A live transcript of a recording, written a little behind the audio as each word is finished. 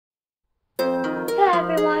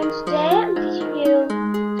everyone, today I'm teaching you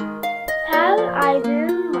how I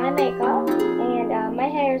do my makeup and my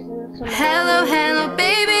hair is Hello, hello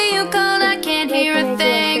baby, you called, I can't hear a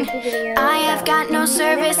thing. I have got no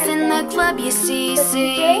service in the club, you see.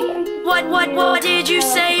 What did you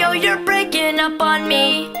say? Oh, you're breaking up on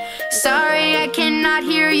me. Sorry, I cannot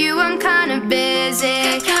hear you, I'm kinda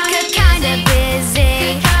busy. Kinda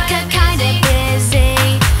busy, kinda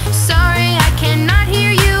busy. Sorry, I cannot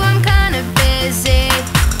hear you, I'm kinda busy.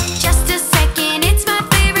 Just a second, it's my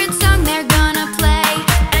favorite song they're gonna play.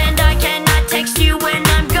 And I cannot text you when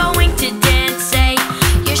I'm going to dance, say.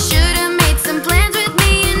 You should've made some plans with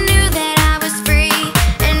me and knew that I was free.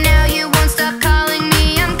 And now you won't stop calling me,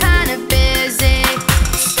 I'm kinda busy.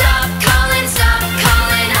 Stop calling,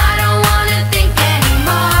 I don't wanna think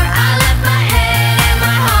anymore. I left my head and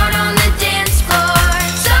my heart on the dance floor.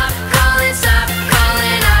 Stop calling,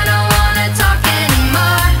 I don't wanna talk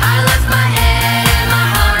anymore. I left my head and my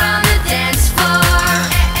heart on the dance floor.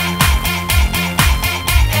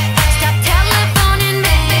 Stop telephoning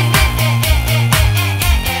me,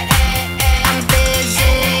 I'm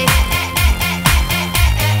busy.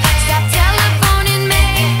 Stop telephoning me.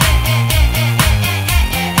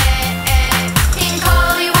 You can call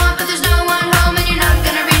all you want, but there's no one home, and you're not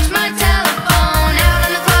gonna reach my telephone. Out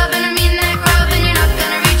in the club and I'm in that grove, and you're not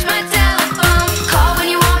gonna reach my telephone. Call when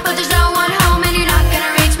you want, but there's no one home, and you're not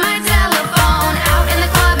gonna reach my telephone. Out in the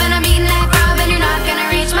club and I'm in that grove, and you're not gonna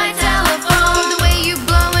reach my telephone. The way you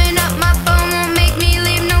blowing up my phone won't make me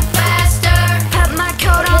leave no faster. Put my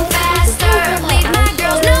coat on faster, leave my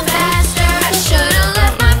girls no faster. I should've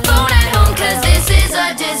left my phone at home, 'cause this is a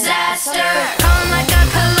disaster. Calling like a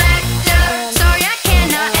collector, sorry I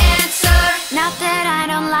cannot answer. Not that I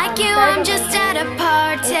don't like you, I'm just at a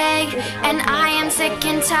party, and I am sick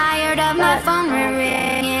and tired of my phone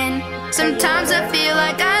ringing. Sometimes I feel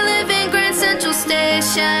like I live in Grand Central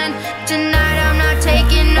Station. Tonight I'm not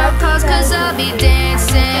taking no calls, 'cause I'll be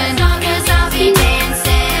dancing.